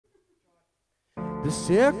The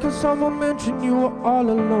second someone mentioned you were all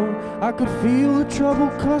alone, I could feel the trouble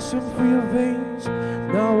coursing through your veins.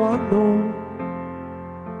 Now I know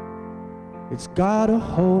it's got a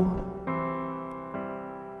hold.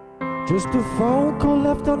 Just a phone call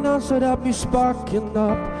left unanswered had me sparking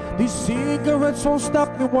up. These cigarettes won't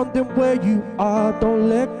stop me wondering where you are. Don't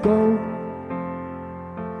let go,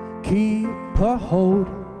 keep a hold.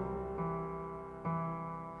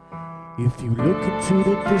 If you look into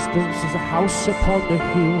the distance, there's a house upon the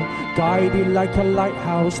hill, guided like a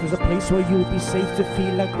lighthouse. There's a place where you'll be safe to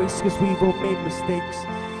feel like grace, cause we've all made mistakes.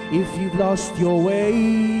 If you've lost your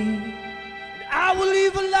way, I will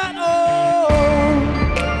leave a lot on.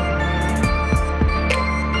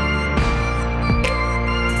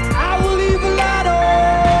 I will leave a lot on.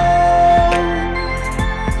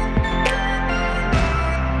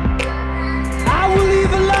 I will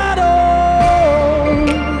leave a lot on.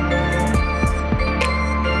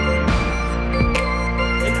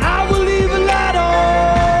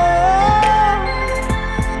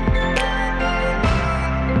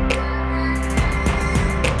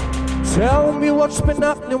 Tell me what's been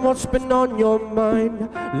happening, what's been on your mind.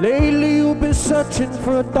 Lately you've been searching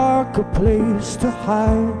for a darker place to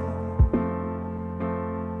hide.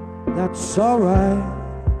 That's alright.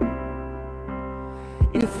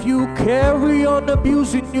 If you carry on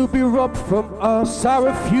abusing, you'll be robbed from us. I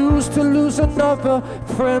refuse to lose another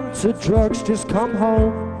friend to drugs. Just come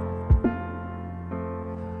home,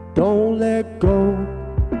 don't let go.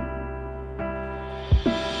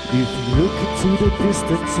 If you look into the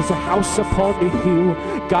distance, there's a house upon the hill,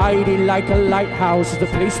 guided like a lighthouse. It's a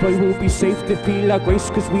place where we'll be safe to feel our grace,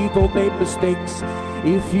 cause we've all made mistakes.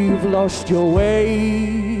 If you've lost your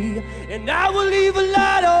way, and I will leave a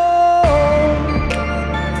lot on.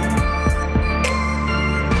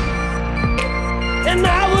 And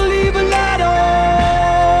I will leave a lot on.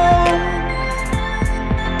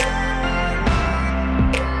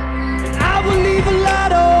 And I will leave a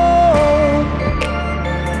lot on.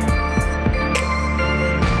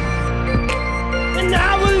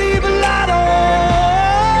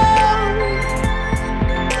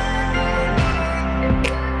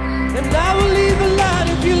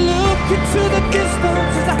 To the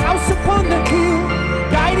distance, there's a house upon the hill,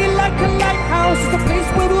 guided like a lighthouse. It's a place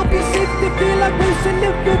where we'll be safe to feel like grace. And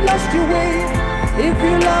if you lost your way, if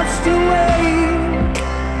you lost your way,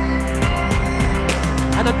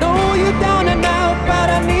 and I know you're down and out, but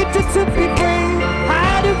I need you to be brave.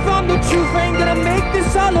 Hiding from the truth ain't gonna make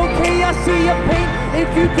this all okay. I see your pain if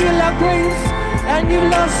you feel like grace and you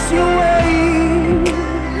lost your way.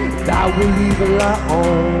 And I will leave a lot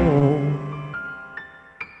on.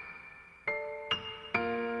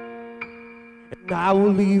 I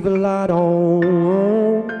will leave a lot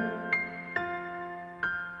on.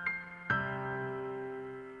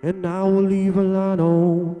 And I will leave a lot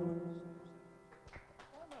on.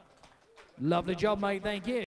 Lovely job, mate. Thank you.